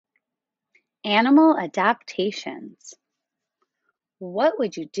Animal adaptations. What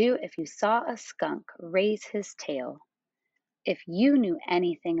would you do if you saw a skunk raise his tail? If you knew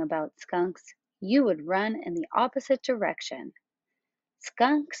anything about skunks, you would run in the opposite direction.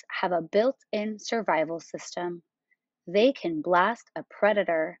 Skunks have a built in survival system. They can blast a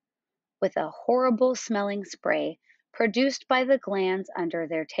predator with a horrible smelling spray produced by the glands under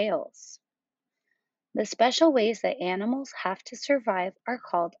their tails. The special ways that animals have to survive are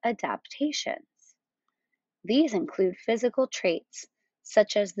called adaptations. These include physical traits,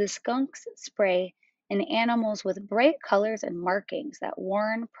 such as the skunk's spray in animals with bright colors and markings that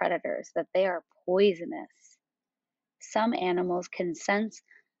warn predators that they are poisonous. Some animals can sense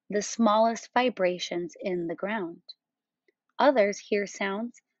the smallest vibrations in the ground. Others hear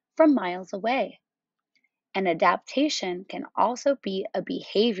sounds from miles away. An adaptation can also be a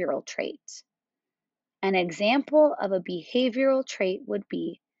behavioral trait. An example of a behavioral trait would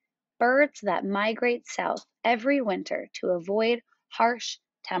be birds that migrate south every winter to avoid harsh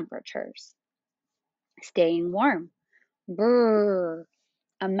temperatures. Staying warm. Brrr.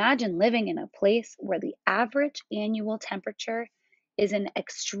 Imagine living in a place where the average annual temperature is an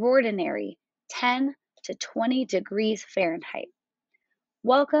extraordinary 10 to 20 degrees Fahrenheit.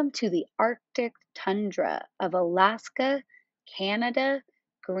 Welcome to the Arctic tundra of Alaska, Canada,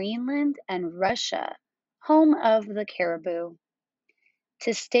 Greenland, and Russia, home of the caribou.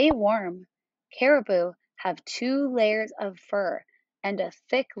 To stay warm, caribou have two layers of fur and a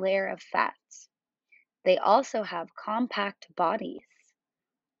thick layer of fat. They also have compact bodies.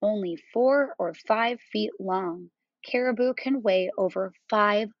 Only 4 or 5 feet long, caribou can weigh over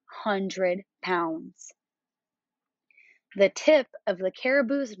 500 pounds. The tip of the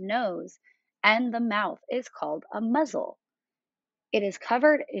caribou's nose and the mouth is called a muzzle. It is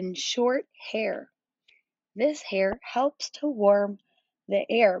covered in short hair. This hair helps to warm the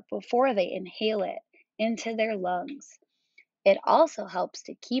air before they inhale it into their lungs. It also helps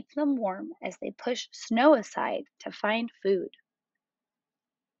to keep them warm as they push snow aside to find food.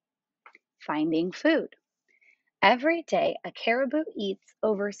 Finding food. Every day, a caribou eats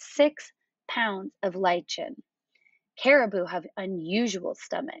over 6 pounds of lichen. Caribou have unusual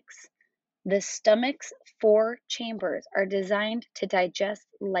stomachs. The stomach's 4 chambers are designed to digest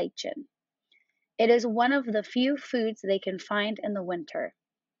lichen. It is one of the few foods they can find in the winter.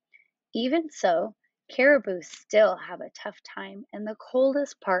 Even so, caribou still have a tough time in the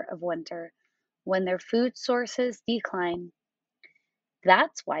coldest part of winter when their food sources decline.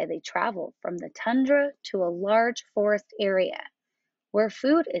 That's why they travel from the tundra to a large forest area where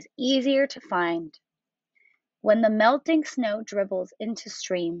food is easier to find. When the melting snow dribbles into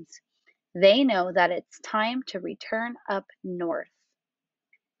streams, they know that it's time to return up north.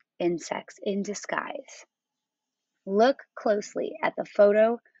 Insects in disguise. Look closely at the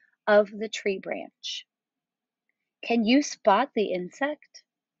photo of the tree branch. Can you spot the insect?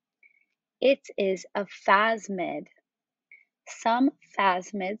 It is a phasmid. Some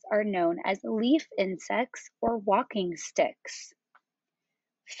phasmids are known as leaf insects or walking sticks.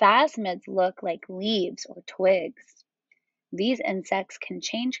 Phasmids look like leaves or twigs. These insects can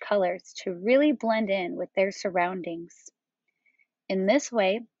change colors to really blend in with their surroundings. In this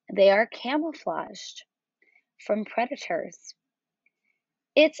way, they are camouflaged from predators.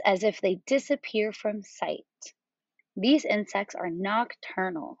 It's as if they disappear from sight. These insects are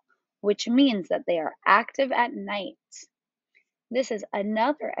nocturnal, which means that they are active at night. This is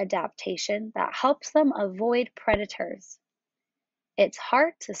another adaptation that helps them avoid predators. It's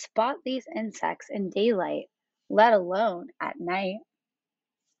hard to spot these insects in daylight, let alone at night.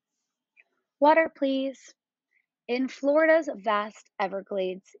 Water, please. In Florida's vast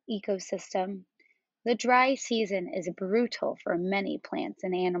Everglades ecosystem, the dry season is brutal for many plants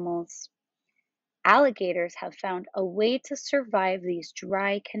and animals. Alligators have found a way to survive these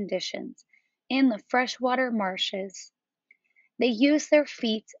dry conditions in the freshwater marshes. They use their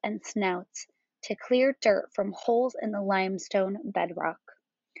feet and snouts to clear dirt from holes in the limestone bedrock.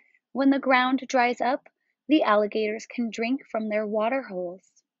 When the ground dries up, the alligators can drink from their water holes.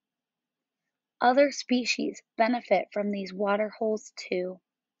 Other species benefit from these water holes too.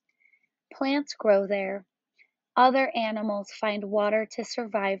 Plants grow there. Other animals find water to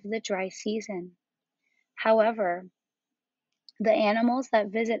survive the dry season. However, the animals that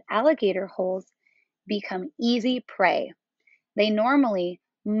visit alligator holes become easy prey. They normally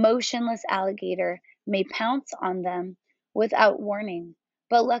motionless alligator may pounce on them without warning,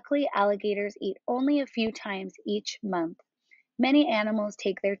 but luckily alligators eat only a few times each month. Many animals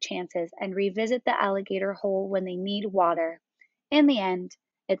take their chances and revisit the alligator hole when they need water. In the end,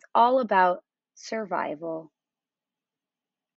 it's all about survival.